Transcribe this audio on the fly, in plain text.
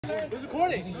Who's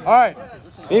recording? All right.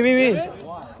 Me.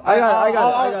 I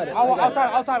got it.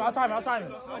 I'll time it.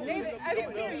 David, I mean,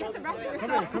 Peter, you have to wrap it Come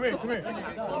yourself. here.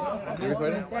 You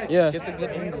recording? Yeah. Get the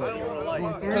good angle.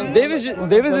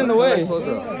 David's in the way. You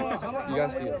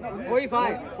gotta see it.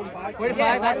 45.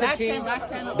 Yeah, last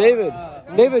 10.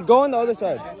 David, go on the other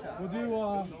side. We'll do.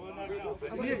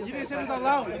 You didn't say this out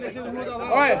loud.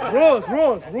 All right.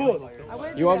 Rules.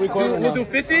 You want to record? We'll do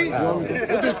 50. We'll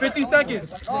do 50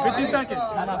 seconds. 50 seconds.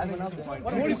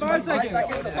 45 seconds.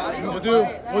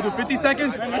 We'll do 50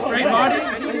 seconds. Straight body.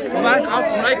 When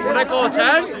I call a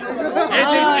tag,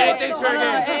 anything's fair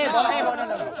game. Hey, no.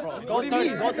 Go 30.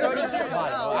 Go 30.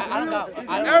 I don't know.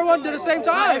 Everyone did the same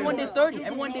time. Everyone did 30.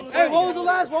 Hey, what was the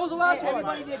last one?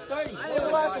 Everybody did 30. What was the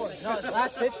last one? No, it's the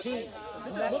last 15.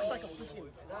 This looks like a freaking...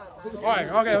 All right,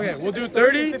 okay. We'll do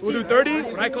 30.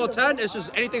 When I call 10, it's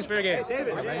just anything's fair game.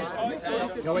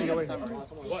 Go wait.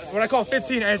 When I call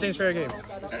 15, anything's fair game.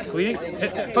 Cleaning.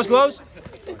 Touch gloves.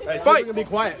 Fight. Be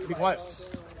quiet.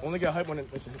 Only get hype when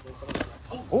it's.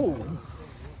 Oh.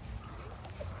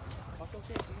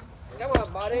 Come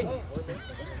on, buddy.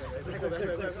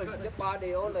 Just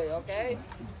body only, okay?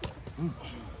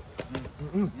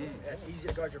 It's easy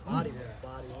to guard your body than his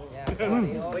body. Yeah,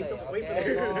 body only,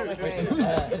 okay?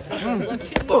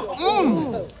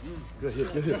 Good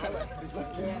hit.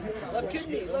 Left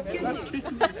kidney.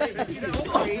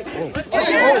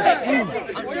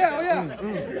 Oh yeah.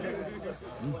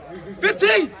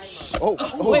 15. Oh.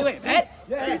 Wait, Ed?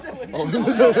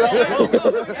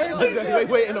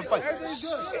 Wait, in a fight.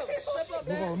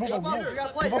 Move on.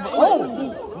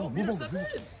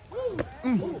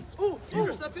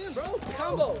 Peter, step in, bro.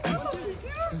 Combo.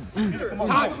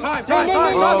 Time.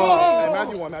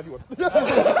 Matthew won.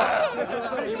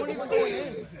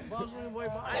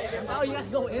 Oh, you have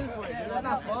to go in for it. That's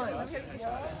not fun.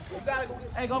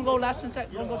 Hey, gonna go last 10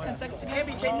 seconds. Gonna go 10 seconds. Can't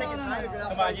take your time.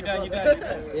 Come on, you done.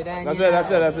 That's it. 10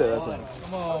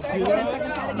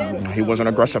 seconds again. He wasn't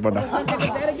aggressive enough. 10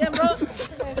 seconds again, bro.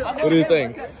 What do you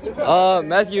think?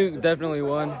 Matthew definitely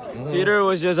won. Peter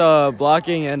was just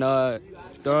blocking and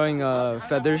throwing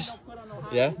feathers.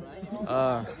 Yeah?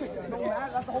 I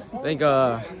think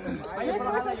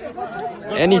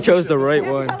and he chose the right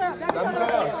one.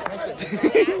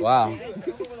 Wow.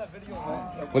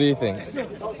 What do you think? I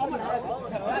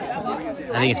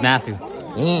think it's Matthew.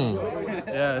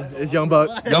 Yeah, it's Young Buck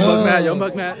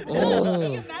Matt. What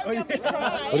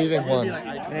do you think won?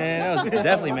 Man, that was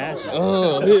definitely Matthew.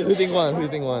 Who do you think won?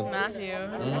 Matthew.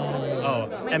 Oh,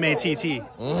 M-A-T-T.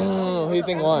 Who do you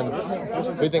think won? I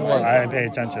didn't pay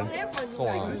attention. Come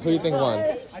on. Who do you think won?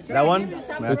 That one?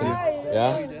 Matthew.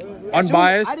 Yeah?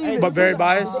 Unbiased, but very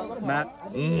biased. Matt.